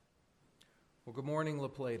Well, good morning, La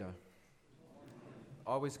Plata.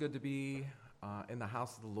 Always good to be in the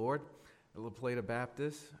house of the Lord. At La Plata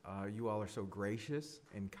Baptist, you all are so gracious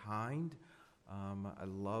and kind. I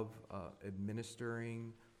love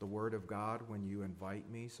administering the Word of God when you invite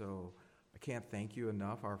me, so I can't thank you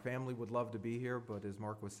enough. Our family would love to be here, but as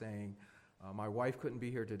Mark was saying, my wife couldn't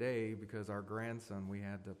be here today because our grandson, we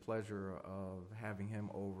had the pleasure of having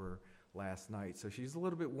him over last night, so she's a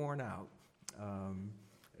little bit worn out.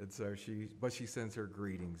 And so she sends her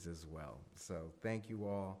greetings as well. So thank you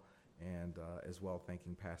all, and as well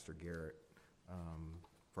thanking Pastor Garrett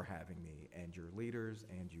for having me, and your leaders,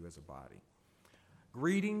 and you as a body.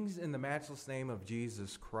 Greetings in the matchless name of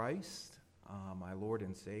Jesus Christ, my Lord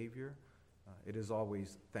and Savior. It is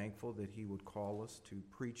always thankful that He would call us to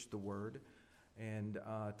preach the Word. And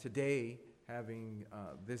today, having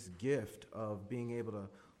this gift of being able to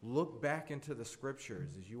look back into the Scriptures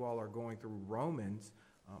as you all are going through Romans,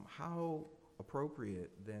 how appropriate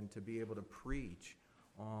then to be able to preach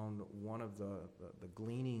on one of the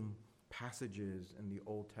gleaning passages in the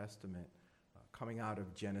Old Testament coming out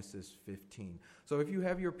of Genesis 15. So if you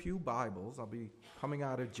have your pew Bibles, I'll be coming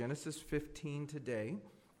out of Genesis 15 today,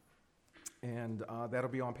 and that'll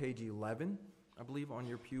be on page 11, I believe, on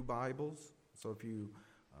your pew Bibles. So if you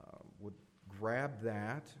would grab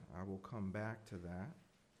that, I will come back to that.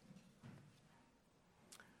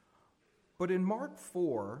 But in Mark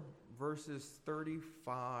 4, verses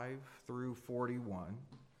 35 through 41,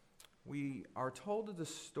 we are told of the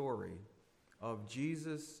story of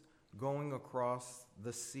Jesus going across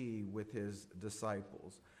the sea with his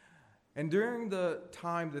disciples. And during the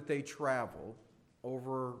time that they traveled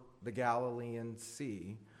over the Galilean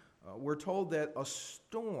Sea, we're told that a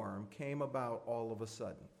storm came about all of a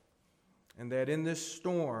sudden. And that in this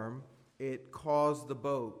storm, it caused the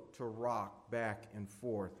boat to rock back and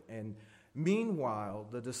forth. And meanwhile,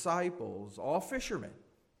 the disciples, all fishermen,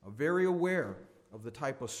 are very aware of the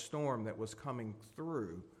type of storm that was coming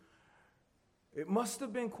through. It must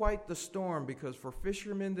have been quite the storm, because for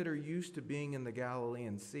fishermen that are used to being in the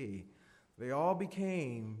Galilean Sea, they all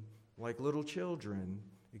became, like little children,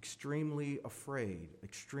 extremely afraid,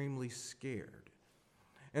 extremely scared.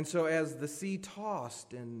 And so as the sea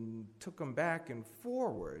tossed and took them back and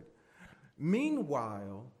forward,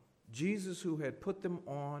 meanwhile, Jesus, who had put them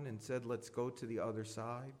on and said, let's go to the other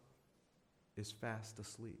side, is fast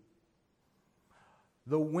asleep.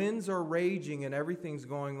 The winds are raging and everything's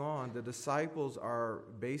going on. The disciples are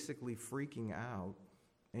basically freaking out,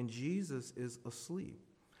 and Jesus is asleep.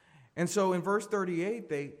 And so in verse 38,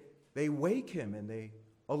 they wake him and they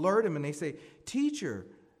alert him and they say, "Teacher,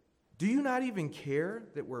 do you not even care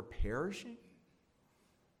that we're perishing?"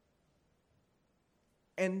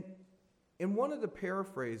 And in one of the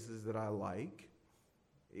paraphrases that I like,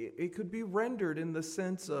 it could be rendered in the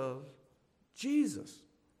sense of, Jesus,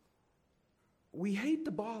 we hate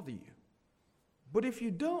to bother you, but if you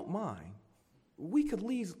don't mind, we could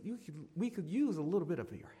use a little bit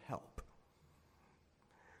of your help.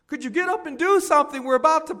 Could you get up and do something? We're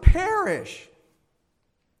about to perish.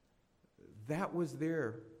 That was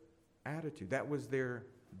their attitude. That was their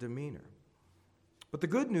demeanor. But the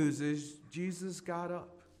good news is Jesus got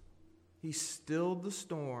up. He stilled the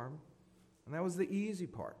storm, and that was the easy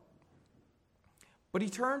part. But he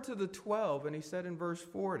turned to the 12 and he said in verse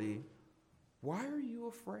 40, "Why are you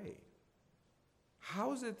afraid?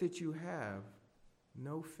 How is it that you have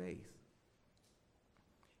no faith?"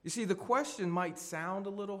 You see, the question might sound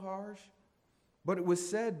a little harsh, but it was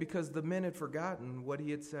said because the men had forgotten what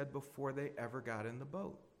he had said before they ever got in the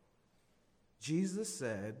boat. Jesus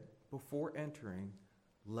said before entering,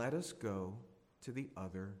 "Let us go to the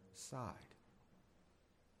other side."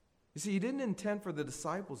 You see, he didn't intend for the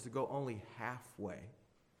disciples to go only halfway.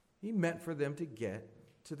 He meant for them to get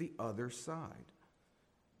to the other side.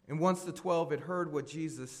 And once the 12 had heard what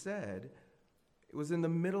Jesus said, it was in the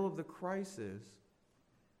middle of the crisis,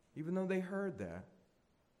 even though they heard that,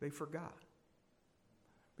 they forgot.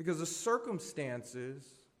 Because the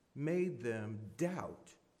circumstances made them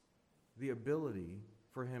doubt the ability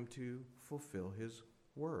for him to fulfill his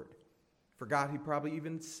word. Forgot he probably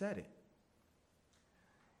even said it.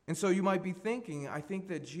 And so you might be thinking, I think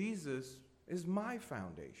that Jesus is my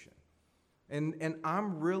foundation. And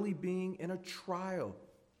I'm really being in a trial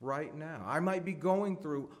right now. I might be going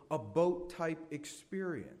through a boat-type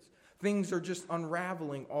experience. Things are just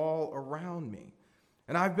unraveling all around me.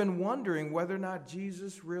 And I've been wondering whether or not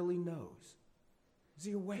Jesus really knows. Is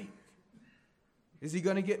he awake? Is he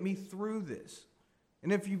going to get me through this?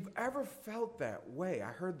 And if you've ever felt that way,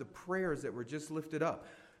 I heard the prayers that were just lifted up.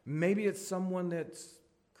 Maybe it's someone that's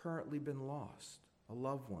currently been lost, a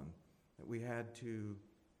loved one that we had to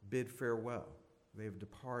bid farewell. They've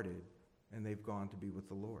departed and they've gone to be with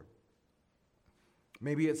the Lord.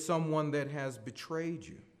 Maybe it's someone that has betrayed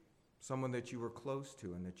you, someone that you were close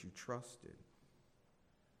to and that you trusted.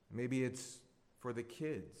 Maybe it's for the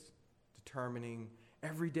kids, determining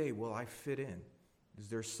every day, will I fit in? Is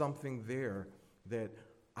there something there that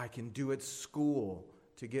I can do at school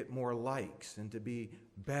to get more likes and to be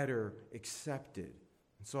better accepted?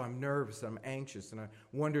 And so I'm nervous, I'm anxious, and I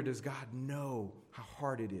wonder, does God know how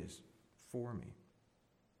hard it is for me?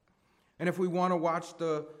 And if we want to watch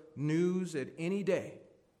the news at any day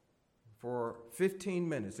for 15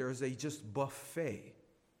 minutes, there is a just buffet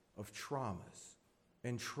of traumas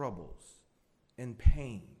and troubles and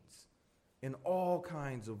pains and all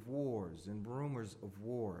kinds of wars and rumors of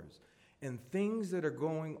wars and things that are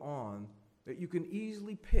going on that you can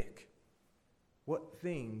easily pick what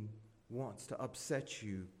thing wants to upset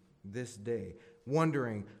you this day,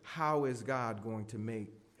 wondering how is God going to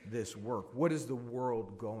make this work? What is the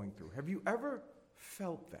world going through? Have you ever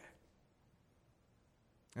felt that?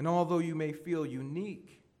 And although you may feel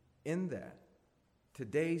unique in that,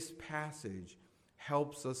 today's passage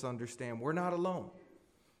helps us understand we're not alone.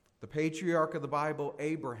 The patriarch of the Bible,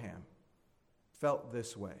 Abraham, felt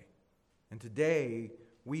this way. And today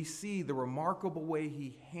we see the remarkable way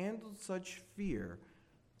he handled such fear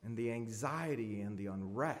and the anxiety and the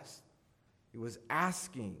unrest. He was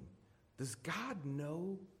asking, does God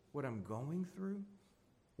know what I'm going through?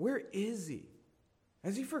 Where is he?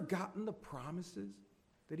 Has he forgotten the promises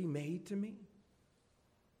that he made to me?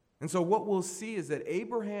 And so what we'll see is that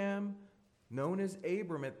Abraham, known as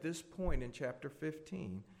Abram at this point in chapter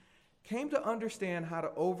 15, came to understand how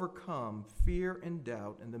to overcome fear and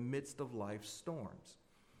doubt in the midst of life's storms.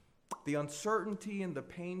 The uncertainty and the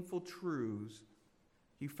painful truths,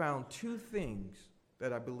 he found two things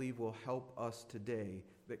that I believe will help us today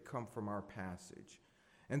that come from our passage.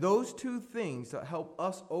 And those two things that help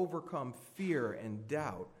us overcome fear and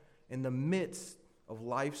doubt in the midst of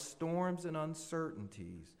life's storms and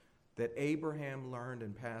uncertainties that Abraham learned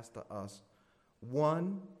and passed to us.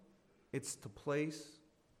 One, it's to place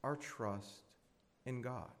our trust in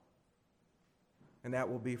God. And that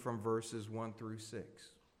will be from verses 1 through 6,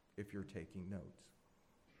 if you're taking notes.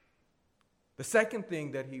 The second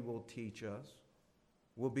thing that he will teach us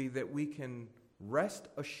will be that we can rest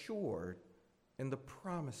assured in the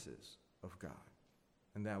promises of God.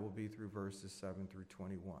 And that will be through verses 7 through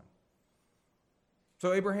 21.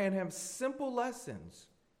 So Abraham has simple lessons,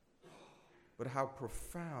 but how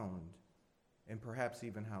profound and perhaps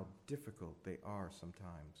even how difficult they are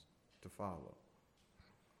sometimes to follow.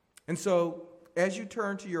 And so, as you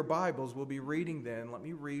turn to your Bibles, we'll be reading then. Let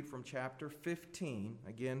me read from chapter 15,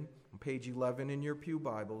 again, on page 11 in your pew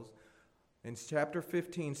Bibles. In chapter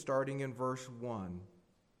 15, starting in verse 1,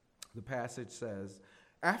 the passage says,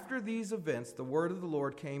 "After these events, the word of the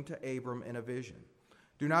Lord came to Abram in a vision.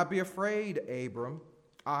 'Do not be afraid, Abram.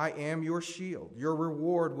 I am your shield. Your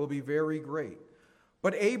reward will be very great.'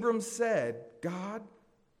 But Abram said, 'God,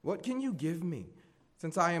 what can you give me,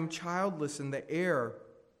 since I am childless and the heir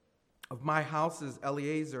of my house is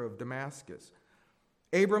Eliezer of Damascus?'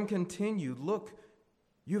 Abram continued, 'Look,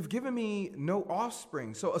 you have given me no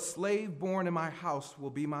offspring, so a slave born in my house will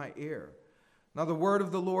be my heir.' Now the word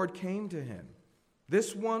of the Lord came to him,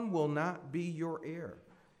 'This one will not be your heir.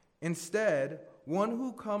 Instead, one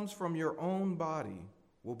who comes from your own body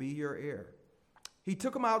will be your heir.' He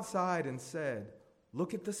took him outside and said,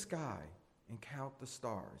 'Look at the sky and count the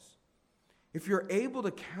stars, if you're able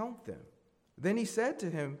to count them.' Then he said to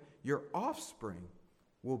him, 'Your offspring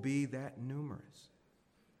will be that numerous.'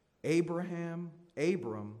 Abram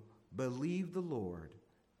believed the Lord,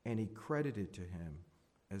 and he credited to him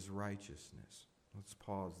as righteousness." Let's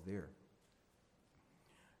pause there.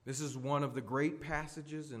 This is one of the great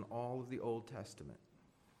passages in all of the Old Testament.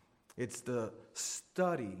 It's the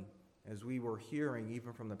study, as we were hearing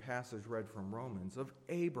even from the passage read from Romans, of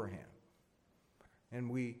Abraham. And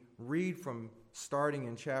we read from starting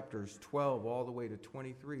in chapters 12 all the way to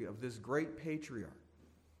 23 of this great patriarch.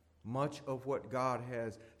 Much of what God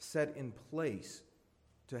has set in place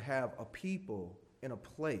to have a people in a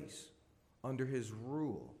place under his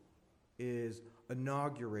rule is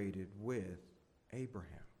inaugurated with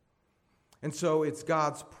Abraham. And so it's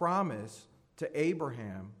God's promise to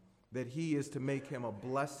Abraham that he is to make him a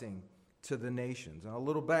blessing to the nations. And a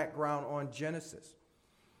little background on Genesis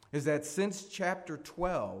is that since chapter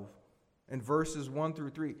 12 and verses 1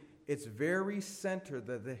 through 3, it's very centered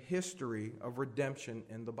to the history of redemption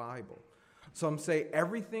in the Bible. Some say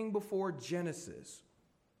everything before Genesis,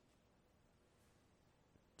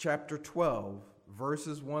 chapter 12,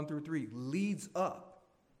 verses 1 through 3, leads up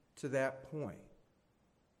to that point.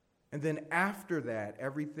 And then after that,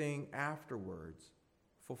 everything afterwards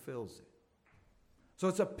fulfills it. So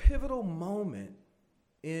it's a pivotal moment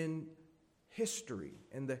in history,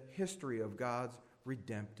 in the history of God's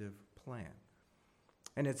redemptive plan.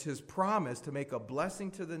 And it's his promise to make a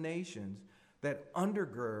blessing to the nations that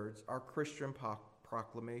undergirds our Christian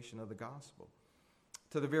proclamation of the gospel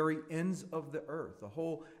to the very ends of the earth. The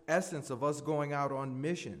whole essence of us going out on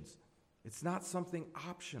missions, it's not something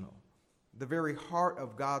optional. The very heart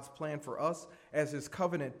of God's plan for us as his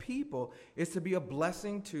covenant people is to be a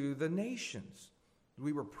blessing to the nations.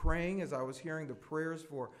 We were praying as I was hearing the prayers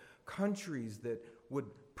for countries that would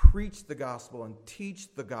preach the gospel and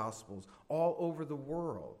teach the gospels all over the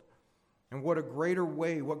world. And what greater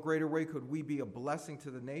way could we be a blessing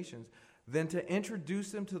to the nations than to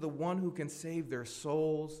introduce them to the one who can save their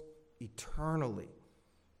souls eternally,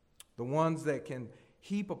 the ones that can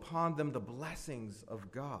heap upon them the blessings of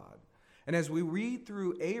God. And as we read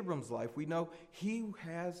through Abram's life, we know he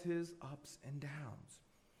has his ups and downs.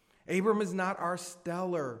 Abram is not our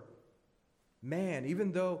stellar man,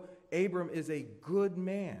 even though Abram is a good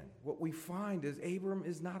man. What we find is Abram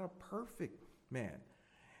is not a perfect man.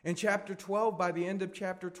 In chapter 12, by the end of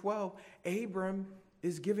chapter 12, Abram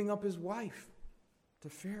is giving up his wife to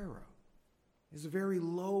Pharaoh. It's a very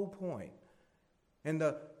low point. In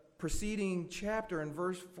the preceding chapter,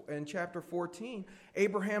 in chapter 14,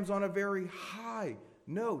 Abraham's on a very high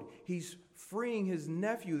note. He's freeing his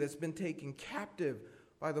nephew that's been taken captive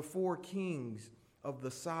by the 4 kings of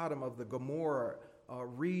the Sodom, of the Gomorrah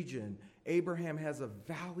region. Abraham has a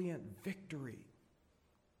valiant victory.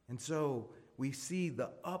 And so we see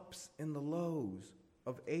the ups and the lows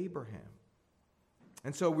of Abraham.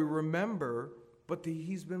 And so we remember,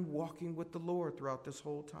 he's been walking with the Lord throughout this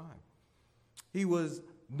whole time. He was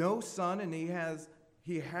no son, and he has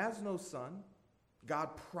no son.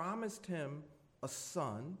 God promised him a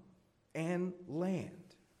son and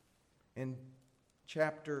land. In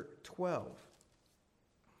chapter 12,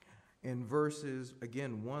 in verses,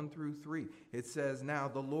 again, 1 through 3, it says, "Now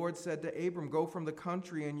the Lord said to Abram, go from the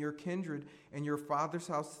country and your kindred and your father's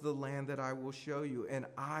house to the land that I will show you, and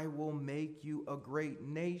I will make you a great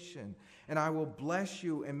nation, and I will bless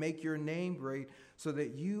you and make your name great, so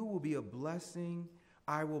that you will be a blessing.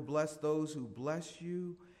 I will bless those who bless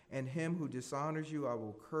you, and him who dishonors you I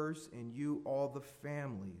will curse, and you all the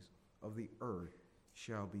families of the earth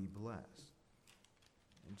shall be blessed."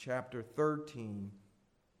 In chapter 13,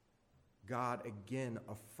 God again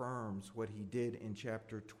affirms what he did in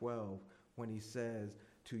chapter 12 when he says,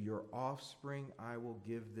 "To your offspring I will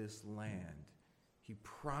give this land." He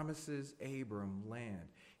promises Abram land.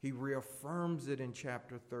 He reaffirms it in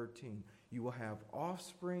chapter 13. You will have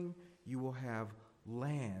offspring, you will have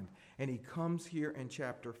land. And he comes here in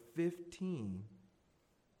chapter 15,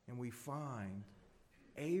 and we find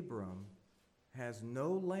Abram has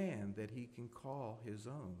no land that he can call his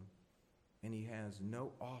own, and he has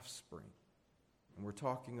no offspring. And we're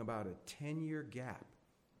talking about a 10-year gap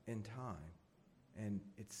in time. And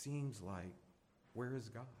it seems like, where is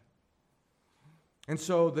God? And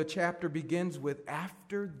so the chapter begins with,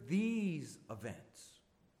 after these events,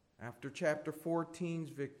 after chapter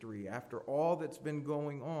 14's victory, after all that's been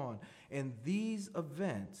going on, and these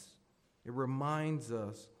events, it reminds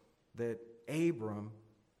us that Abram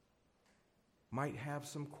might have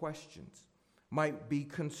some questions, might be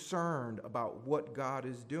concerned about what God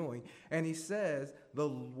is doing. And he says, the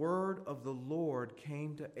word of the Lord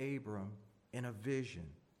came to Abram in a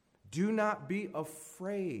vision. "Do not be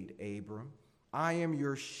afraid, Abram. I am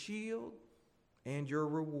your shield, and your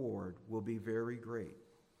reward will be very great."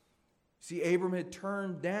 See, Abram had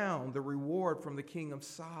turned down the reward from the king of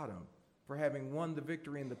Sodom for having won the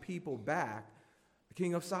victory and the people back. The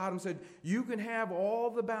king of Sodom said, "You can have all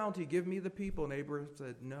the bounty. Give me the people." And Abram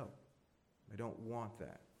said, "No, I don't want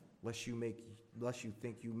that, unless you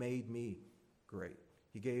think you made me great."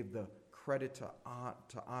 He gave the credit to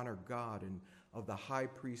honor God, and of the high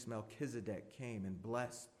priest Melchizedek came and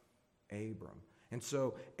blessed Abram. And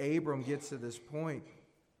so Abram gets to this point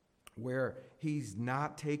where he's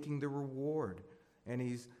not taking the reward, and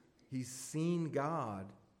he's seen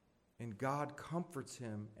God, and God comforts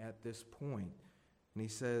him at this point. And he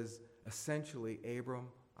says, essentially, "Abram,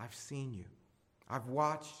 I've seen you. I've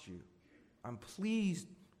watched you. I'm pleased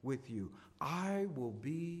with you. I will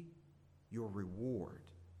be your reward.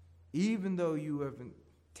 Even though you haven't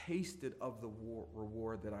tasted of the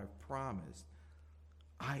reward that I've promised,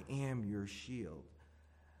 I am your shield."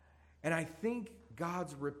 And I think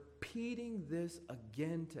God's repeating this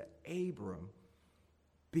again to Abram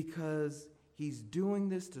because he's doing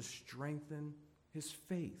this to strengthen his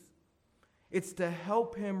faith. It's to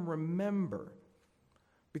help him remember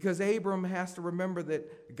Because Abram has to remember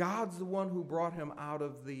that God's the one who brought him out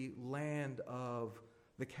of the land of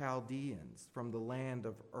the Chaldeans, from the land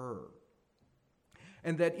of Ur.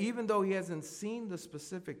 And that even though he hasn't seen the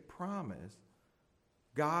specific promise,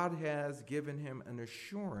 God has given him an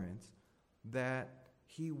assurance that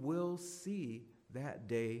he will see that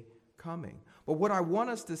day coming. But what I want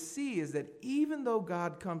us to see is that even though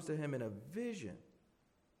God comes to him in a vision,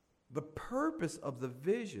 the purpose of the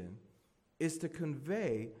vision is to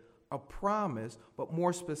convey a promise, but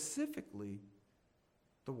more specifically,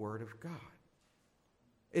 the Word of God.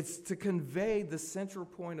 It's to convey the central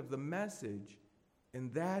point of the message,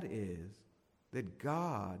 and that is that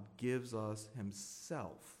God gives us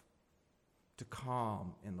himself to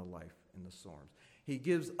calm in the life in the storms. He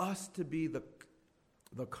gives us to be the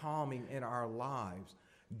calming in our lives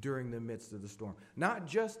during the midst of the storm. Not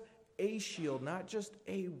just a shield, not just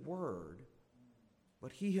a word,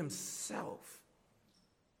 but he himself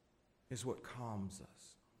is what calms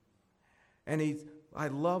us. And I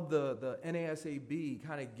love the NASAB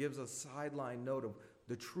kind of gives a sideline note of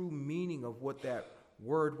the true meaning of what that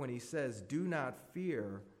word, when he says, do not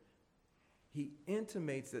fear, he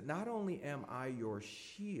intimates that not only am I your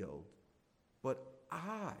shield, but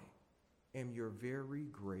I am your very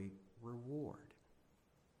great reward.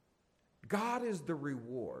 God is the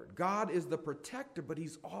reward. God is the protector, but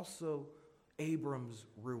he's also Abram's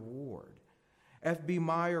reward. F.B.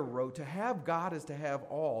 Meyer wrote, to have God is to have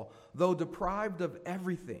all, though deprived of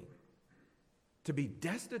everything. To be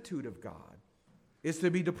destitute of God is to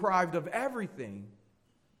be deprived of everything,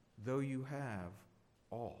 though you have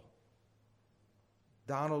all.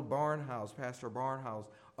 Donald Barnhouse, Pastor Barnhouse,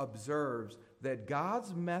 observes that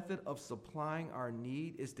God's method of supplying our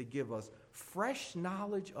need is to give us fresh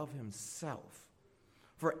knowledge of himself.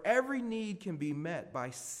 For every need can be met by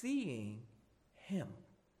seeing him.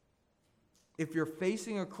 If you're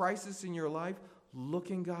facing a crisis in your life,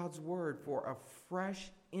 look in God's word for a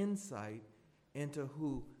fresh insight into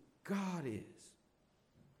who God is.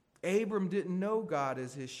 Abram didn't know God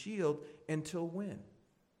as his shield until when?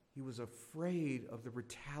 He was afraid of the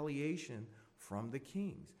retaliation from the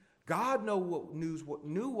kings. God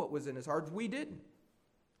knew what was in his heart. We didn't.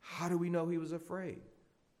 How do we know he was afraid?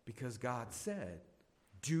 Because God said,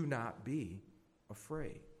 do not be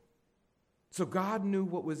afraid. So God knew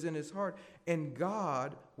what was in his heart, and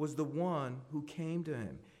God was the one who came to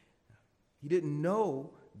him. He didn't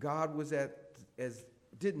know God was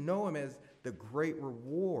didn't know him as the great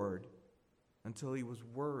reward until he was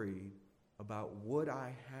worried about, would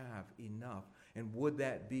I have enough, and would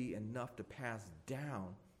that be enough to pass down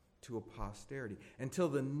to a posterity? Until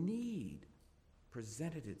the need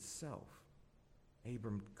presented itself,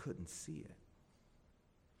 Abram couldn't see it.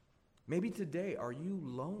 Maybe today, are you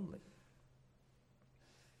lonely?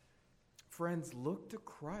 Friends, look to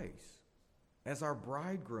Christ as our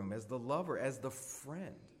bridegroom, as the lover, as the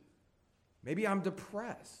friend. Maybe I'm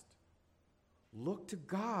depressed. Look to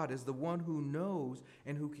God as the one who knows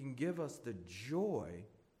and who can give us the joy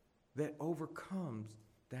that overcomes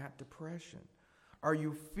that depression. Are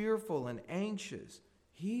you fearful and anxious?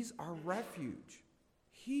 He's our refuge.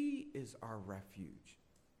 He is our refuge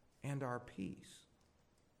and our peace.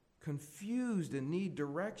 Confused and need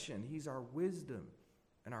direction, he's our wisdom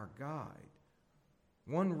and our guide.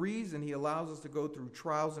 One reason he allows us to go through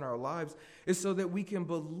trials in our lives is so that we can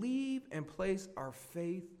believe and place our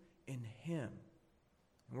faith in him.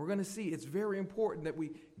 And we're going to see it's very important that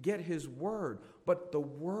we get his word, but the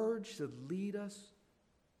word should lead us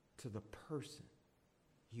to the person.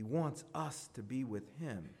 He wants us to be with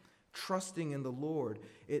him. Trusting in the Lord,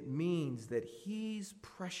 it means that he's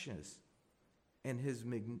precious and his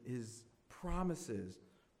promises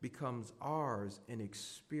becomes ours in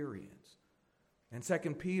experience. And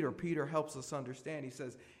 2 Peter helps us understand. He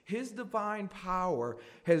says, his divine power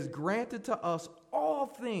has granted to us all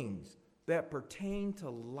things that pertain to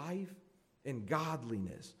life and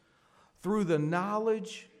godliness through the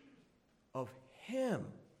knowledge of him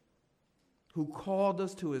who called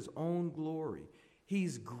us to his own glory.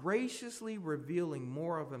 He's graciously revealing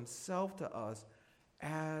more of himself to us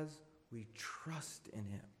as we trust in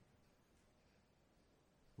him.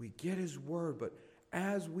 We get his word, but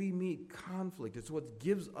as we meet conflict, it's what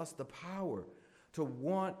gives us the power to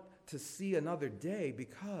want to see another day,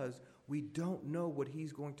 because we don't know what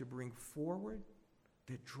he's going to bring forward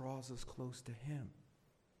that draws us close to him.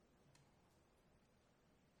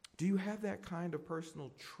 Do you have that kind of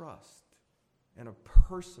personal trust in a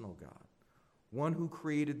personal God, one who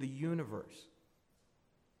created the universe?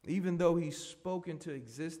 Even though he spoke into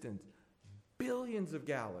existence billions of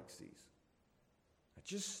galaxies, not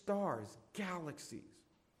just stars, galaxies,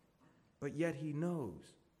 but yet he knows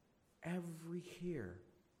every hair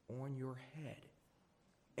on your head.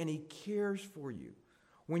 And he cares for you.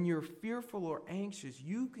 When you're fearful or anxious,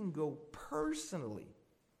 you can go personally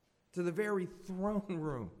to the very throne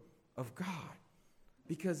room of God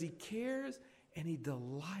because he cares and he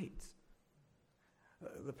delights.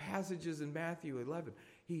 The passages in Matthew 11,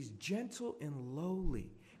 he's gentle and lowly.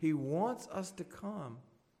 He wants us to come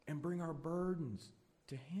and bring our burdens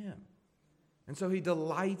to him. And so he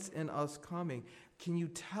delights in us coming. Can you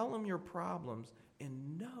tell him your problems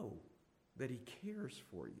and know that he cares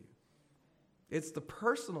for you? It's the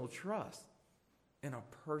personal trust in a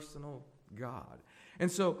personal God. And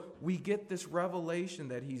so we get this revelation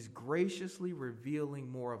that he's graciously revealing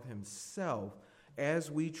more of himself as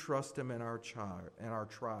we trust him in our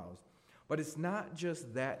trials. But it's not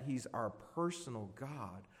just that he's our personal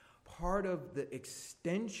God. Part of the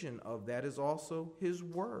extension of that is also his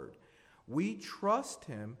word. We trust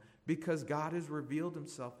him because God has revealed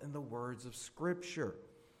himself in the words of Scripture.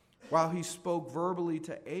 While he spoke verbally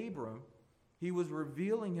to Abram, he was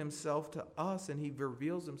revealing himself to us, and he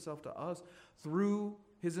reveals himself to us through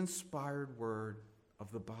his inspired word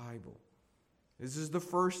of the Bible. This is the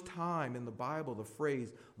first time in the Bible the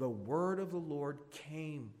phrase, the word of the Lord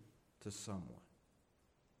came to someone.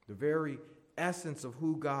 The very essence of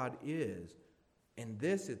who God is. And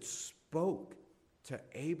this, it spoke to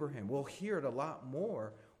Abraham. We'll hear it a lot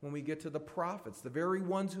more when we get to the prophets, the very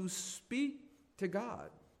ones who speak to God.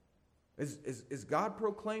 Is God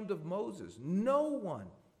proclaimed of Moses? No one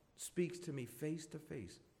speaks to me face to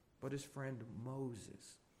face but his friend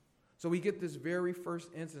Moses. So we get this very first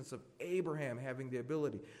instance of Abraham having the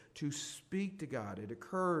ability to speak to God. It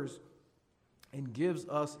occurs and gives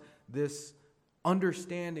us this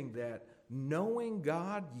understanding that knowing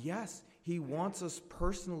God, yes, he wants us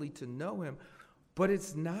personally to know him, but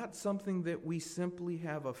it's not something that we simply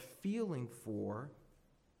have a feeling for.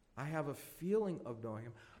 I have a feeling of knowing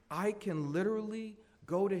him. I can literally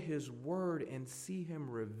go to his word and see him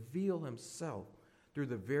reveal himself through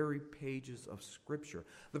the very pages of Scripture.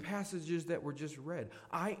 The passages that were just read.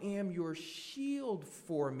 I am your shield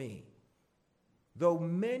for me. Though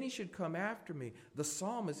many should come after me, the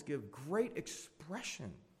psalmists give great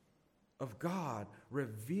expression of God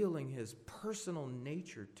revealing his personal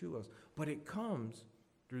nature to us. But it comes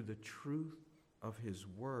through the truth of his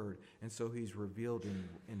word. And so he's revealed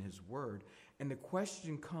in his word. And the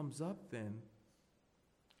question comes up then,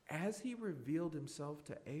 as he revealed himself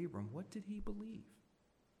to Abram, what did he believe?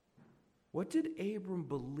 What did Abram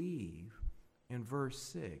believe in verse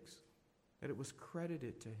 6? That it was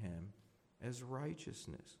credited to him as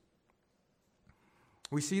righteousness.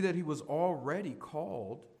 We see that he was already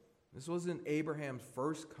called. This wasn't Abraham's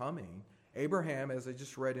first coming. Abraham, as I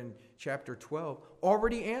just read in chapter 12,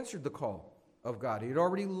 already answered the call of God. He had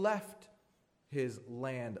already left his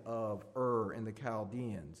land of Ur and the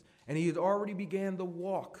Chaldeans. And he had already began the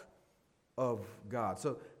walk of God.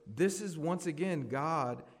 So this is once again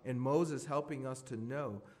God and Moses helping us to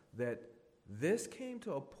know that this came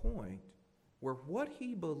to a point where what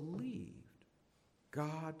he believed,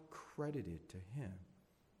 God credited to him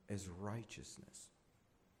as righteousness.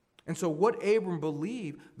 And so what Abram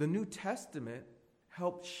believed, the New Testament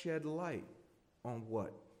helped shed light on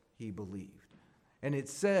what he believed. And it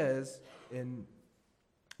says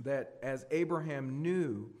that as Abraham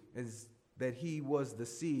knew that he was the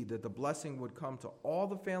seed, that the blessing would come to all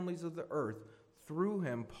the families of the earth through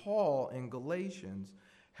him, Paul in Galatians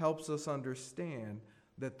helps us understand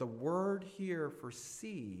that the word here for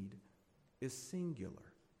seed is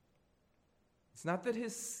singular. It's not that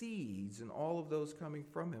his seeds and all of those coming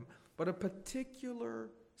from him, but a particular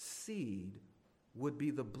seed would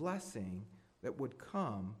be the blessing that would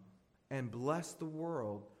come and bless the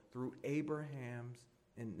world through Abraham's,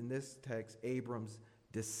 and in this text, Abram's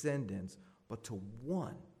descendants, but to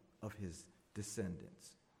one of his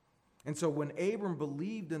descendants. And so when Abram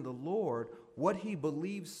believed in the Lord, what he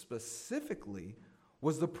believed specifically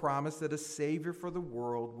was the promise that a Savior for the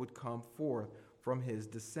world would come forth from his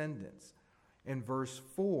descendants. In verse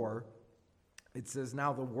 4, it says,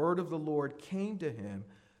 "Now the word of the Lord came to him,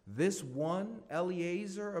 this one,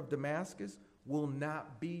 Eliezer of Damascus, will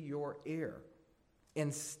not be your heir.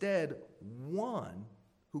 Instead, one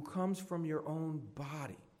who comes from your own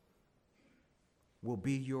body will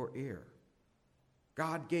be your heir."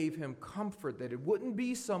 God gave him comfort that it wouldn't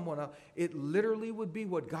be someone else. It literally would be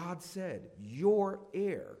what God said. Your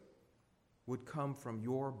heir would come from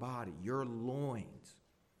your body. Your loins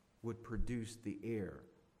would produce the heir.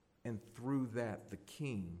 And through that, the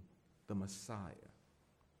king, the Messiah.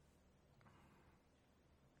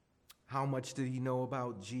 How much did he know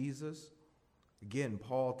about Jesus? Again,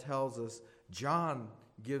 Paul tells us, John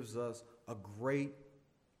gives us a great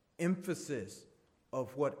emphasis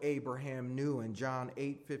of what Abraham knew in John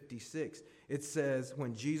 8:56. It says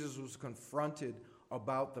when Jesus was confronted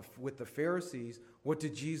with the Pharisees, what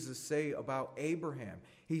did Jesus say about Abraham?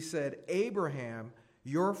 He said, Abraham,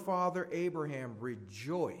 your father Abraham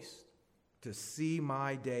rejoiced to see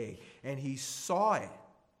my day, and he saw it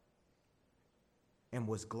and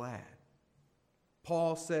was glad.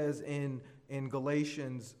 Paul says in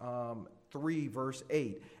Galatians 3, verse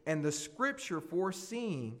 8, and the scripture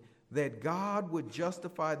foreseeing that God would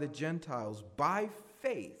justify the Gentiles by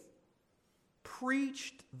faith,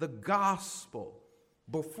 preached the gospel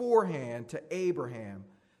beforehand to Abraham,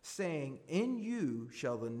 saying, in you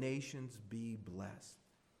shall the nations be blessed.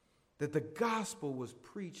 That the gospel was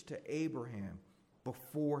preached to Abraham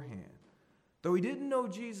beforehand. Though he didn't know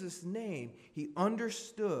Jesus' name, he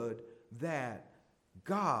understood that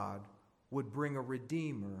God would bring a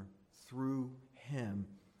redeemer through him,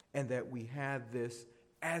 and that we had this.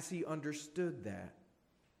 As he understood that,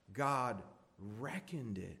 God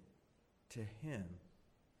reckoned it to him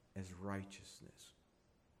as righteousness.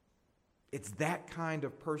 It's that kind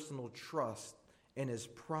of personal trust in his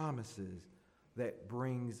promises that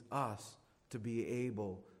brings us to be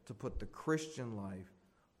able to put the Christian life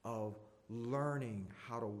of learning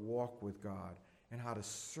how to walk with God and how to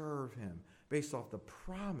serve him based off the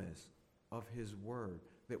promise of his word,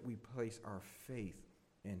 that we place our faith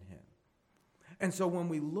in him. And so when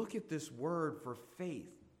we look at this word for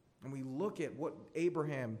faith, and we look at what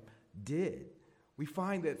Abraham did, we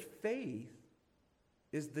find that faith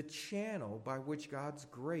is the channel by which God's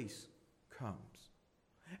grace comes.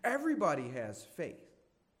 Everybody has faith.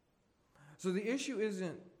 So the issue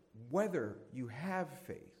isn't whether you have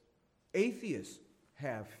faith. Atheists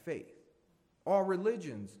have faith. All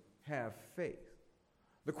religions have faith.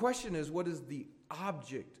 The question is, what is the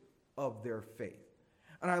object of their faith?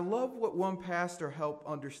 And I love what one pastor helped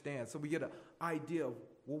understand. So we get an idea of,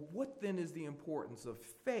 well, what then is the importance of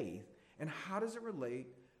faith, and how does it relate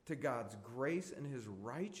to God's grace and his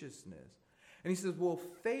righteousness? And he says, well,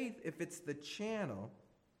 faith, if it's the channel,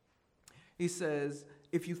 he says,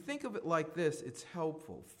 if you think of it like this, it's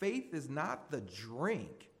helpful. Faith is not the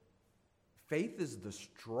drink. Faith is the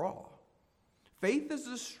straw. Faith is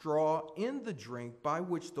the straw in the drink by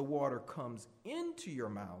which the water comes into your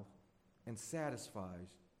mouth and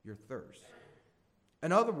satisfies your thirst.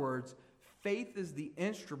 In other words, faith is the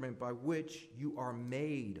instrument by which you are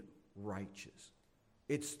made righteous.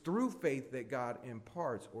 It's through faith that God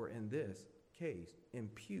imparts, or in this case,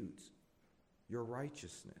 imputes your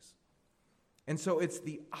righteousness. And so it's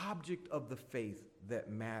the object of the faith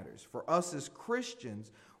that matters. For us as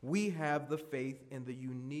Christians, we have the faith in the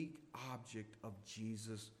unique object of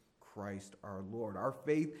Jesus Christ our Lord. Our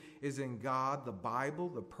faith is in God, the Bible,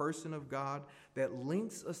 the person of God, that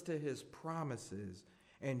links us to his promises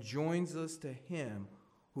and joins us to him,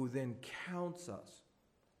 who then counts us,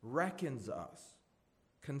 reckons us,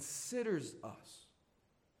 considers us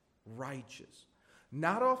righteous.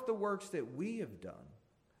 Not off the works that we have done,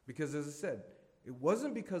 because as I said, it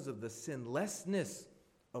wasn't because of the sinlessness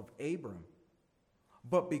of Abram,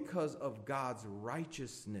 but because of God's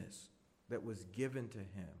righteousness that was given to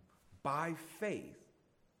him. By faith,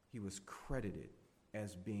 he was credited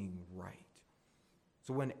as being right.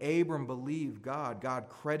 So when Abram believed God, God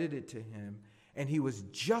credited to him, and he was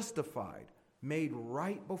justified, made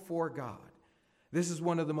right before God. This is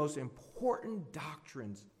one of the most important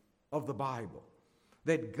doctrines of the Bible,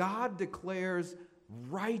 that God declares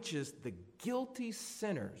righteous the guilty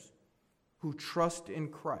sinners who trust in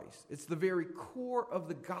Christ. It's the very core of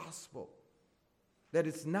the gospel, that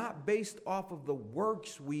it's not based off of the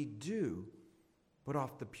works we do, but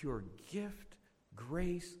off the pure gift,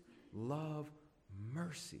 grace, love,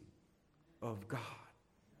 mercy of God.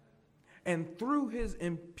 And through his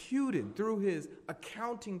imputed, through his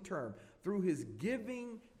accounting term, through his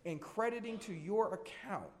giving and crediting to your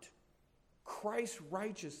account, Christ's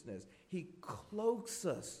righteousness, he cloaks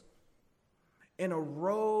us in a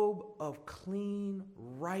robe of clean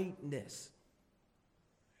rightness.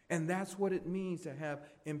 And that's what it means to have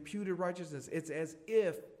imputed righteousness. It's as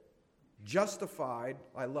if justified,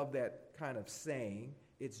 I love that kind of saying,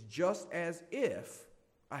 it's just as if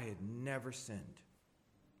I had never sinned.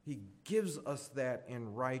 He gives us that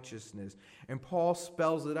in righteousness. And Paul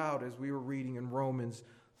spells it out as we were reading in Romans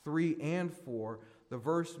 3 and 4. The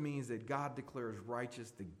verse means that God declares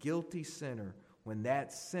righteous the guilty sinner when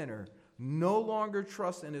that sinner no longer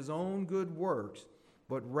trusts in his own good works,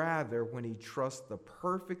 but rather when he trusts the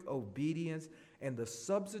perfect obedience and the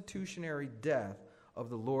substitutionary death of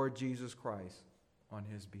the Lord Jesus Christ on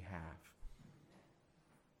his behalf.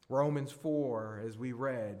 Romans 4, as we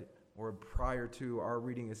read, or prior to our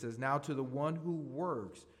reading, it says, now to the one who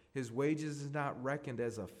works, his wages is not reckoned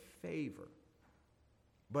as a favor,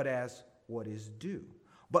 but as what is due.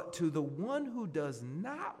 But to the one who does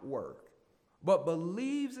not work, but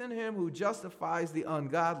believes in him who justifies the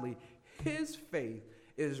ungodly, his faith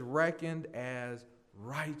is reckoned as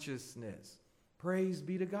righteousness. Praise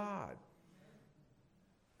be to God.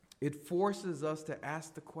 It forces us to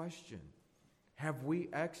ask the question, have we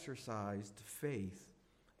exercised faith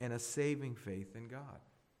and a saving faith in God?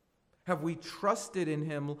 Have we trusted in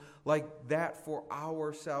him like that for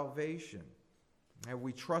our salvation? Have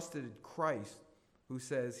we trusted in Christ, who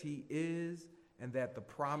says he is, and that the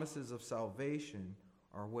promises of salvation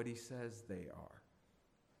are what he says they are?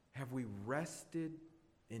 Have we rested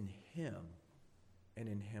in him and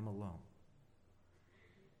in him alone?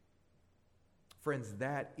 Friends,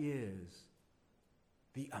 that is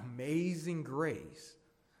the amazing grace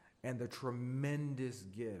and the tremendous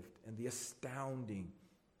gift and the astounding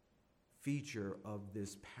feature of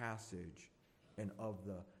this passage and of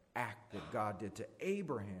the act that God did to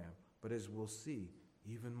Abraham, but as we'll see,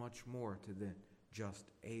 even much more to than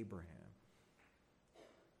just Abraham.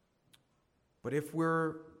 But if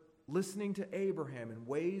we're listening to Abraham in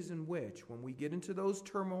ways in which, when we get into those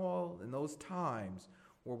turmoil and those times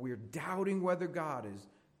where we're doubting whether God is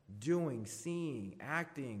doing, seeing,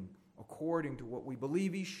 acting according to what we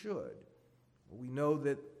believe he should, we know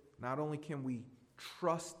that not only can we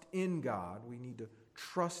trust in God, we need to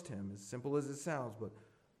trust him, as simple as it sounds, but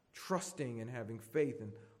trusting and having faith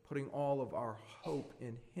and putting all of our hope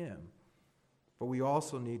in him. But we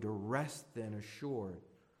also need to rest then assured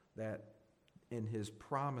that in his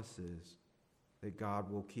promises that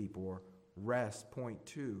God will keep, or rest, point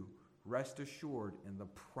two, rest assured in the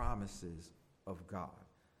promises of God.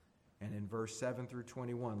 And in verse 7 through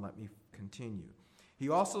 21, let me continue. He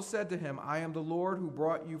also said to him, I am the Lord who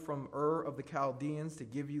brought you from Ur of the Chaldeans to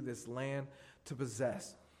give you this land to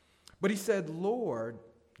possess. But he said, Lord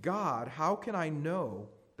God, how can I know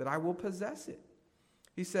that I will possess it?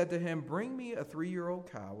 He said to him, bring me a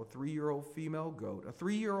 3-year-old cow, a 3-year-old female goat, a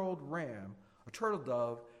 3-year-old ram, a turtle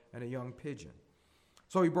dove, and a young pigeon.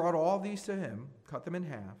 So he brought all these to him, cut them in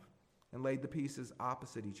half, and laid the pieces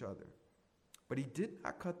opposite each other. But he did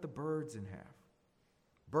not cut the birds in half.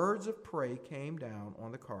 Birds of prey came down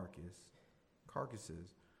on the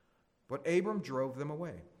carcasses, but Abram drove them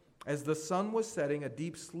away. As the sun was setting, a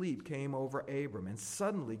deep sleep came over Abram, and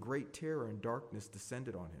suddenly great terror and darkness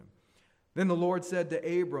descended on him. Then the Lord said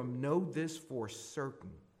to Abram, know this for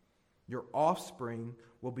certain. Your offspring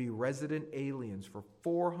will be resident aliens for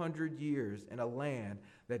 400 years in a land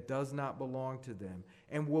that does not belong to them,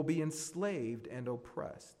 and will be enslaved and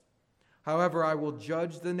oppressed. However, I will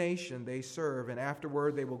judge the nation they serve, and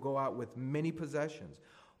afterward they will go out with many possessions.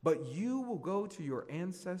 But you will go to your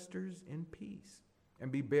ancestors in peace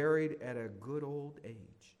and be buried at a good old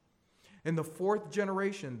age. In the 4th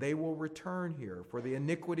generation they will return here, for the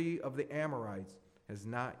iniquity of the Amorites has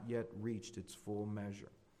not yet reached its full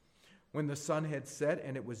measure. When the sun had set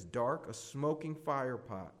and it was dark, a smoking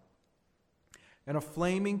firepot and a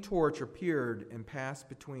flaming torch appeared and passed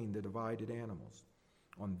between the divided animals.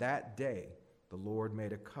 On that day, the Lord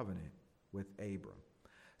made a covenant with Abram,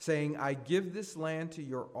 saying, I give this land to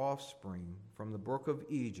your offspring from the brook of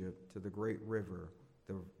Egypt to the great river,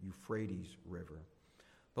 the Euphrates River,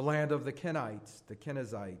 the land of the Kenites, the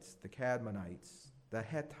Kenizzites, the Cadmonites, the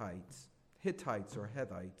Hittites or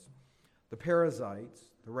Hethites, the Perizzites,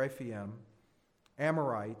 the Rephaim,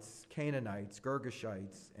 Amorites, Canaanites,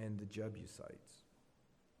 Girgashites, and the Jebusites.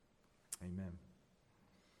 Amen.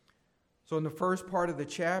 So in the first part of the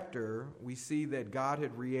chapter, we see that God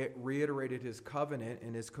had reiterated his covenant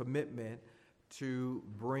and his commitment to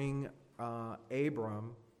bring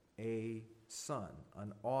Abram a son,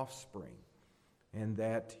 an offspring, and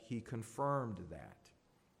that he confirmed that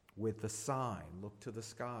with the sign, look to the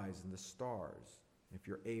skies and the stars, if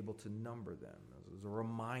you're able to number them. This is a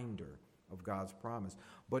reminder of God's promise.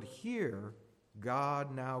 But here,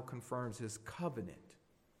 God now confirms his covenant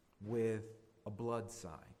with a blood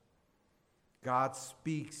sign. God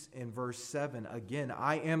speaks in verse 7 again,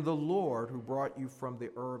 I am the Lord who brought you from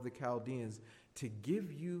the Ur of the Chaldeans to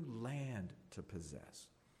give you land to possess.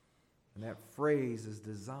 And that phrase is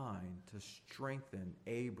designed to strengthen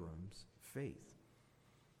Abram's faith.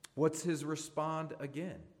 What's his response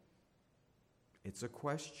again? It's a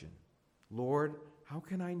question. Lord, how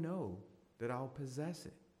can I know that I'll possess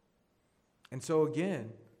it? And so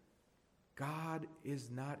again, God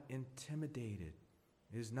is not intimidated,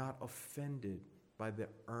 is not offended by the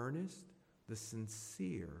earnest, the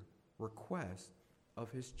sincere request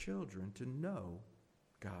of his children to know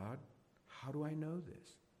God, how do I know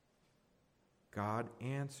this? God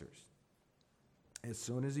answers. As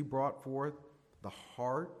soon as he brought forth the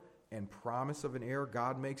heart and promise of an heir,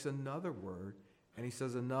 God makes another word, and he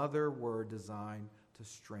says another word designed to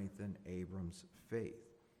strengthen Abram's faith.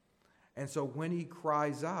 And so when he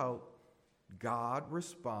cries out, God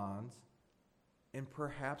responds in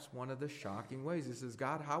perhaps one of the shocking ways. He says,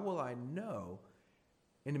 God, how will I know?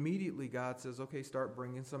 And immediately God says, okay, start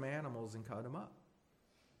bringing some animals and cut them up.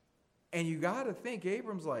 And you got to think,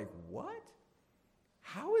 Abram's like, what?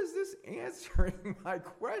 How is this answering my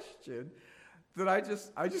question that I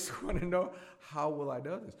just want to know, how will I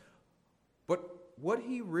know this? But what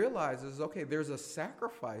he realizes, okay, there's a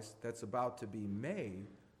sacrifice that's about to be made,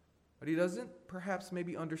 but he doesn't perhaps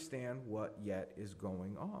maybe understand what yet is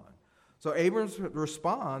going on. So Abram's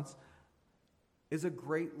response is a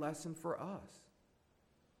great lesson for us.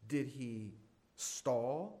 Did he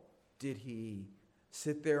stall? Did he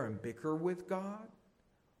sit there and bicker with God?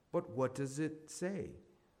 But what does it say?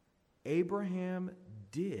 Abraham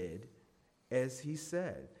did as he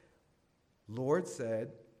said. Lord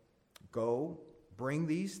said, go bring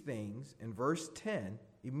these things. In verse 10,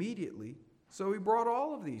 immediately, so he brought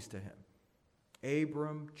all of these to him.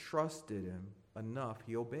 Abram trusted him enough,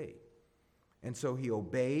 he obeyed. And so he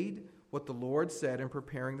obeyed what the Lord said in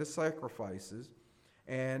preparing the sacrifices.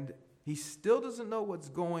 And he still doesn't know what's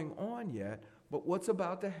going on yet, but what's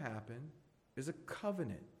about to happen is a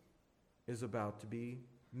covenant is about to be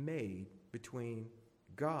made between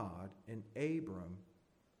God and Abram.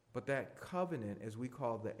 But that covenant, as we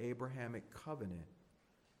call the Abrahamic covenant,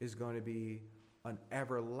 is going to be an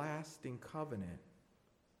everlasting covenant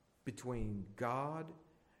between God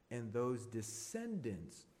and those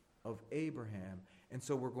descendants of Abraham. And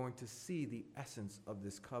so we're going to see the essence of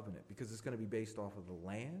this covenant, because it's going to be based off of the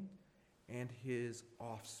land and his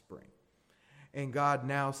offspring. And God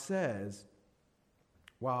now says,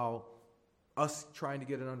 while us trying to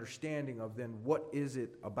get an understanding of then what is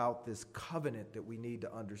it about this covenant that we need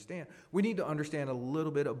to understand, we need to understand a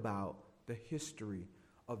little bit about the history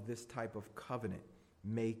of this type of covenant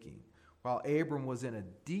making. While Abram was in a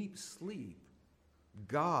deep sleep,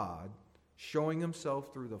 God, showing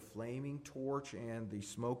himself through the flaming torch and the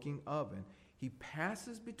smoking oven, he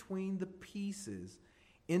passes between the pieces,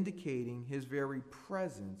 indicating his very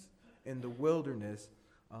presence in the wilderness,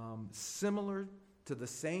 similar to the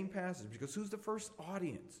same passage. Because who's the first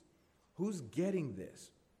audience? Who's getting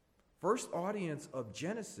this? First audience of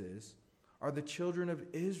Genesis are the children of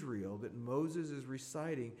Israel that Moses is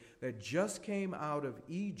reciting, that just came out of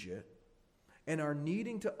Egypt and are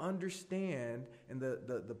needing to understand, and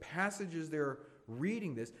the passages they're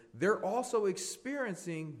reading this, they're also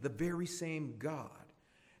experiencing the very same God.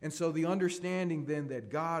 And so the understanding then that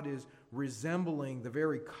God is resembling the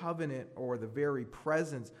very covenant or the very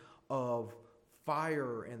presence of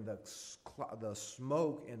fire and the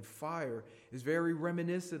smoke and fire is very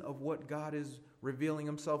reminiscent of what God is revealing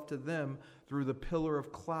himself to them through the pillar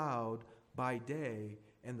of cloud by day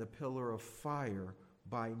and the pillar of fire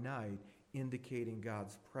by night, indicating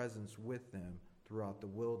God's presence with them throughout the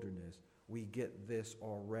wilderness. We get this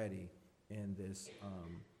already in this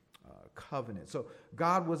covenant. So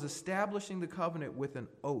God was establishing the covenant with an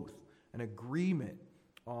oath, an agreement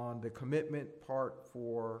on the commitment part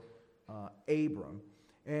for Abram.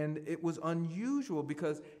 And it was unusual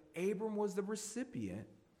because Abram was the recipient,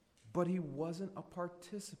 but he wasn't a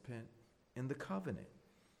participant in the covenant.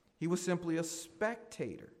 He was simply a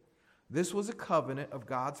spectator. This was a covenant of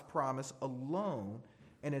God's promise alone,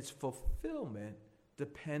 and its fulfillment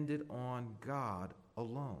depended on God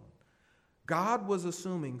alone. God was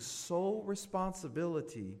assuming sole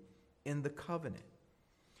responsibility in the covenant.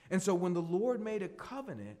 And so when the Lord made a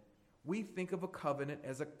covenant, we think of a covenant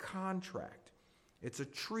as a contract. It's a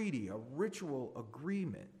treaty, a ritual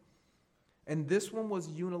agreement. And this one was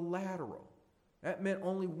unilateral. That meant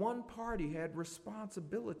only one party had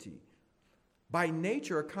responsibility. By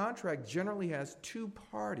nature, a contract generally has two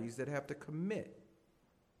parties that have to commit.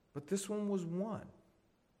 But this one was one.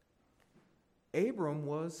 Abram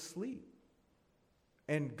was asleep.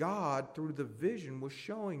 And God, through the vision, was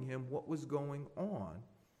showing him what was going on.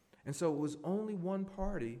 And so it was only one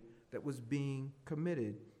party that was being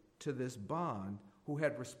committed to this bond, who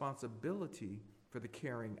had responsibility for the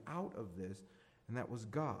carrying out of this, and that was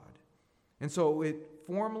God. And so it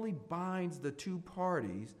formally binds the two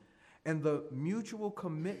parties, and the mutual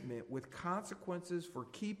commitment with consequences for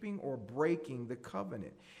keeping or breaking the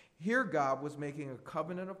covenant. Here God was making a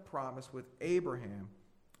covenant of promise with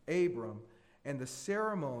Abram, and the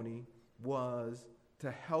ceremony was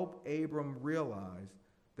to help Abram realize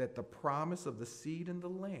that the promise of the seed in the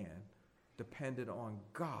land depended on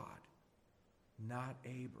God, not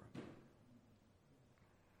Abram.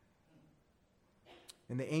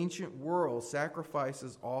 In the ancient world,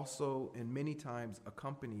 sacrifices also and many times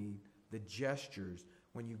accompanied the gestures.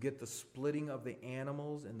 When you get the splitting of the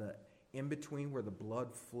animals and the in between where the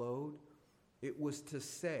blood flowed, it was to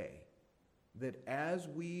say that as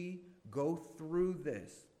we go through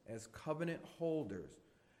this as covenant holders,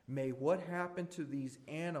 may what happened to these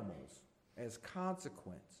animals as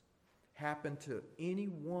consequence happen to any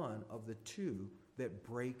one of the two that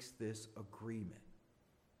breaks this agreement.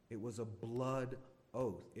 It was a blood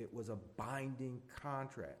oath. It was a binding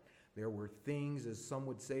contract. There were things, as some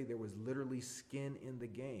would say, there was literally skin in the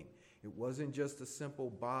game. It wasn't just a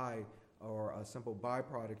simple buy or a simple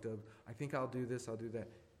byproduct of, I think I'll do this, I'll do that.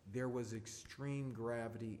 There was extreme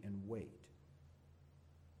gravity and weight.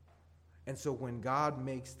 And so when God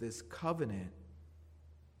makes this covenant,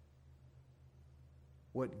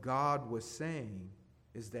 what God was saying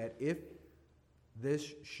is that if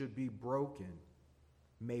this should be broken,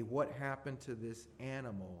 may what happened to this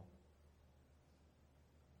animal,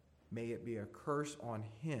 may it be a curse on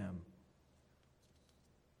him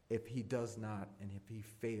if he does not and if he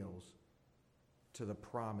fails to the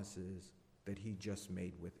promises that he just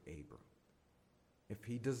made with Abram. If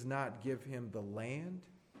he does not give him the land,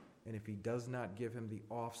 and if he does not give him the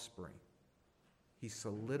offspring, he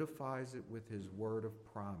solidifies it with his word of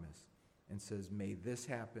promise and says, may this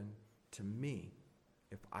happen to me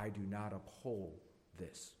if I do not uphold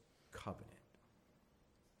this covenant.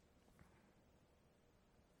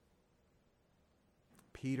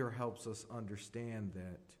 Peter helps us understand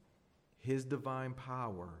that his divine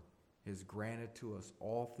power has granted to us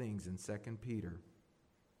all things in 2 Peter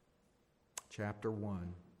chapter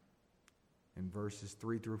 1. In verses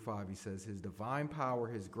 3 through 5, he says, his divine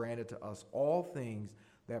power has granted to us all things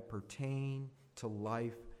that pertain to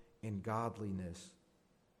life and godliness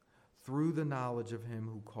through the knowledge of him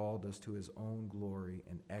who called us to his own glory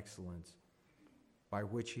and excellence, by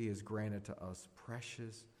which he has granted to us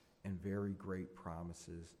precious and very great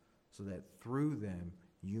promises, so that through them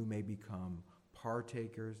you may become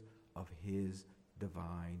partakers of his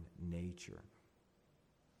divine nature.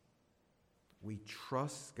 We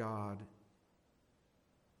trust God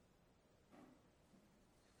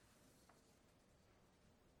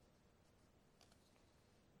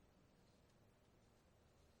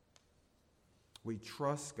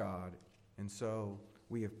and so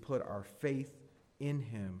we have put our faith in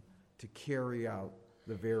him to carry out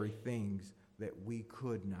the very things that we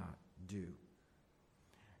could not do.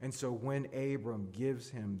 And so when Abram gives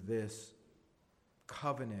him this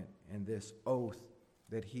covenant and this oath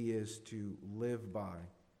that he is to live by,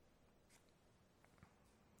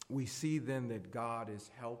 we see then that God is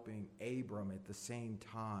helping Abram at the same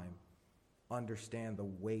time understand the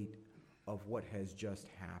weight of what has just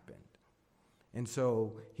happened. And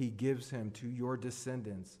so he gives him, to your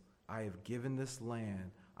descendants, I have given this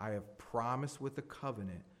land. I have promised with a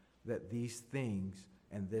covenant that these things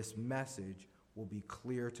and this message will be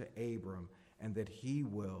clear to Abram and that he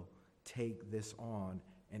will take this on,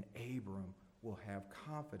 and Abram will have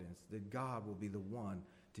confidence that God will be the one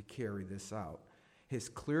to carry this out. His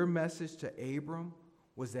clear message to Abram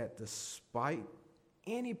was that despite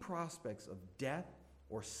any prospects of death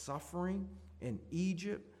or suffering in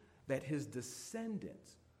Egypt, that his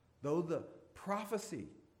descendants, though the prophecy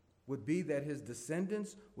would be that his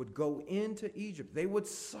descendants would go into Egypt, they would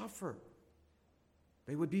suffer.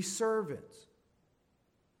 They would be servants.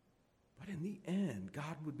 But in the end,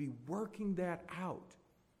 God would be working that out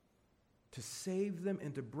to save them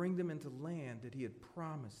and to bring them into land that he had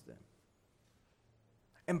promised them.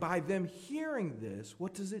 And by them hearing this,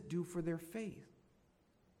 what does it do for their faith?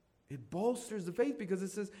 It bolsters the faith, because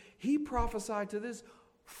it says he prophesied to this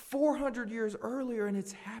 400 years earlier, and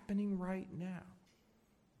it's happening right now.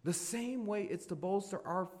 The same way it's to bolster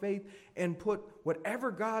our faith and put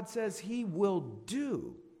whatever God says he will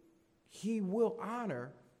do, he will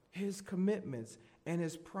honor his commitments and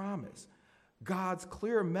his promise. God's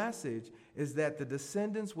clear message is that the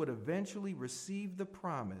descendants would eventually receive the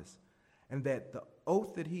promise, and that the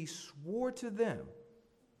oath that he swore to them,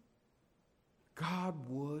 God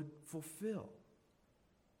would fulfill.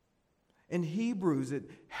 In Hebrews, it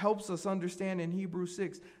helps us understand in Hebrews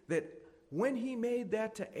 6 that when he made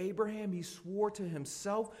that to Abraham, he swore to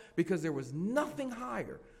himself, because there was nothing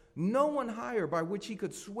higher, no one higher by which he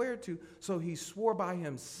could swear to, so he swore by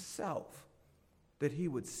himself that he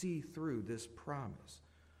would see through this promise.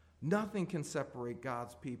 Nothing can separate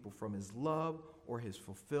God's people from his love or his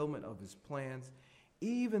fulfillment of his plans,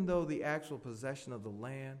 even though the actual possession of the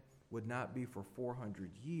land would not be for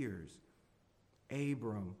 400 years.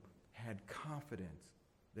 Abram had confidence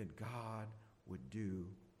that God would do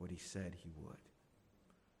what he said he would.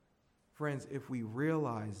 Friends, if we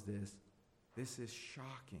realize this, this is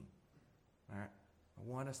shocking. All right? I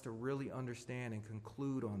want us to really understand and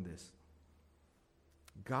conclude on this.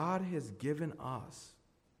 God has given us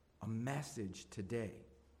a message today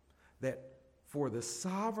that for the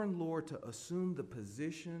sovereign Lord to assume the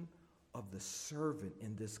position of the servant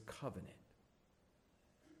in this covenant.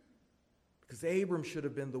 Because Abram should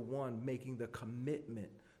have been the one making the commitment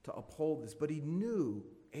to uphold this, but he knew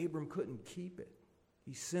Abram couldn't keep it.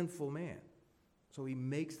 He's a sinful man. So he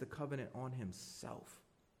makes the covenant on himself,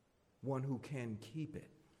 one who can keep it.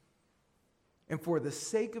 And for the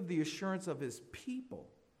sake of the assurance of his people,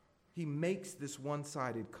 he makes this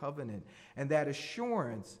one-sided covenant. And that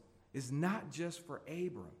assurance is not just for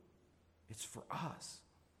Abram, it's for us.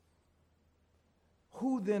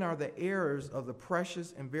 Who then are the heirs of the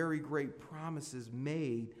precious and very great promises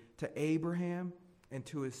made to Abraham and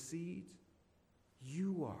to his seeds?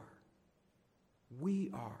 You are. We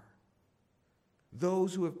are.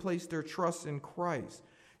 Those who have placed their trust in Christ.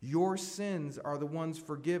 Your sins are the ones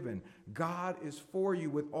forgiven. God is for you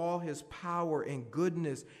with all his power and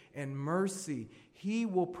goodness and mercy. He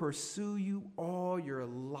will pursue you all your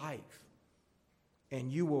life,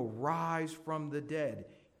 and you will rise from the dead.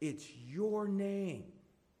 It's your name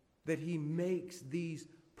that he makes these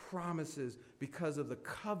promises because of the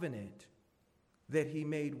covenant that he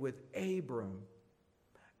made with Abram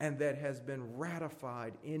and that has been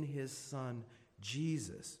ratified in his son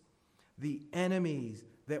Jesus. The enemies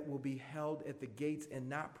that will be held at the gates and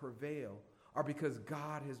not prevail are because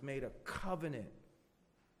God has made a covenant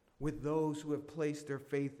with those who have placed their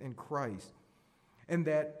faith in Christ. And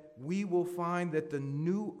that we will find that the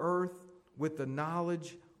new earth with the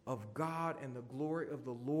knowledge of God and the glory of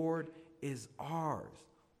the Lord is ours.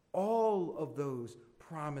 All of those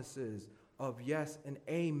promises of yes and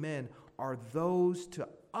amen are those to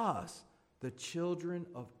us, the children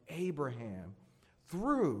of Abraham,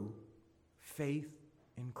 through faith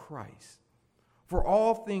in Christ. For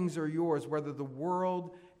all things are yours, whether the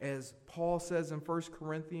world, as Paul says in 1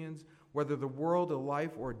 Corinthians, whether the world of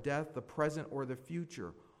life or death, the present or the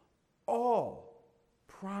future, all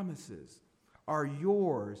promises are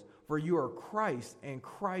yours, for you are Christ, and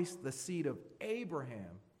Christ, the seed of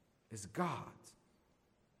Abraham, is God's.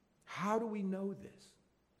 How do we know this?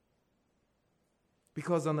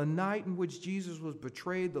 Because on the night in which Jesus was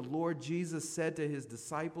betrayed, the Lord Jesus said to his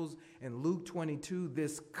disciples in Luke 22,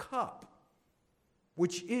 this cup,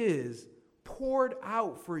 which is poured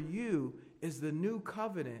out for you, is the new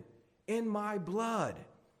covenant in my blood.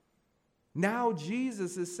 Now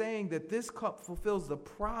Jesus is saying that this cup fulfills the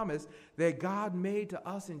promise that God made to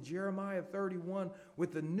us in Jeremiah 31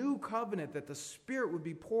 with the new covenant, that the Spirit would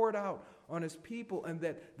be poured out on his people and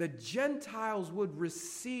that the Gentiles would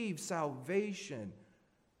receive salvation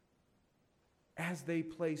as they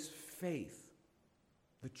place faith.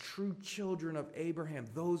 The true children of Abraham,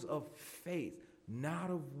 those of faith, not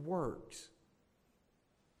of works,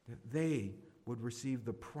 that they would receive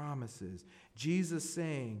the promises. Jesus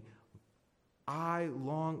saying, I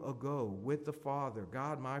long ago with the Father,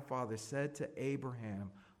 God my Father, said to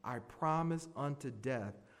Abraham, I promise unto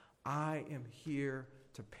death, I am here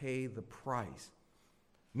to pay the price.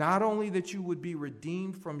 Not only that you would be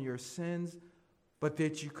redeemed from your sins, but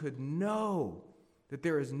that you could know that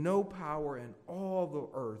there is no power in all the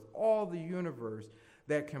earth, all the universe,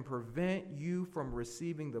 that can prevent you from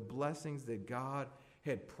receiving the blessings that God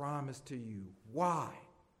had promised to you. Why?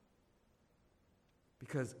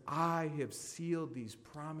 Because I have sealed these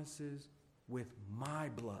promises with my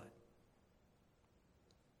blood.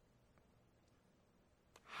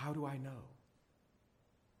 How do I know?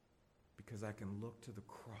 Because I can look to the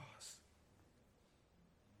cross.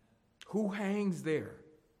 Who hangs there?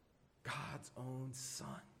 God's own Son.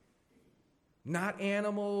 Not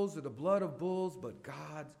animals or the blood of bulls, but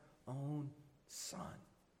God's own Son.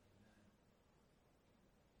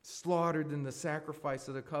 Slaughtered in the sacrifice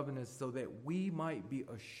of the covenant so that we might be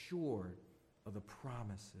assured of the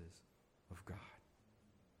promises of God.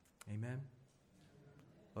 Amen?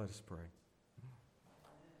 Let us pray.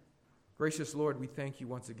 Gracious Lord, we thank you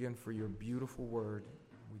once again for your beautiful word.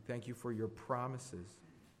 We thank you for your promises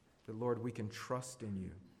that, Lord, we can trust in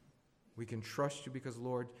you. We can trust you because,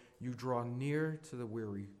 Lord, you draw near to the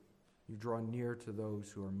weary. You draw near to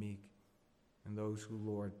those who are meek and those who,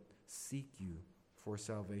 Lord, seek you for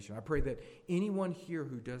salvation. I pray that anyone here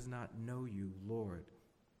who does not know you, Lord,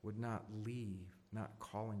 would not leave, not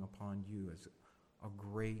calling upon you as a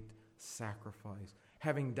great sacrifice,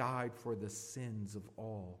 having died for the sins of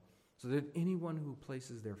all, so that anyone who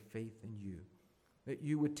places their faith in you that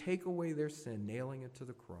you would take away their sin, nailing it to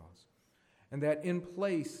the cross. And that in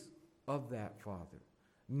place of that, Father,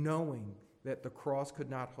 knowing that the cross could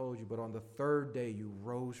not hold you, but on the third day you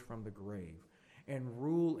rose from the grave and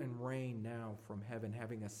rule and reign now from heaven,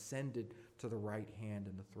 having ascended to the right hand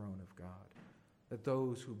in the throne of God. That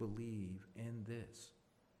those who believe in this,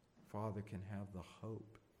 Father, can have the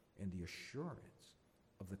hope and the assurance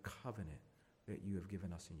of the covenant that you have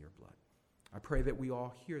given us in your blood. I pray that we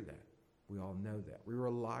all hear that. We all know that. We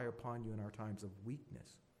rely upon you in our times of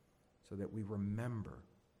weakness so that we remember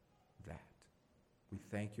that. We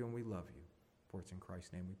thank you and we love you. For it's in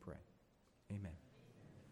Christ's name we pray. Amen.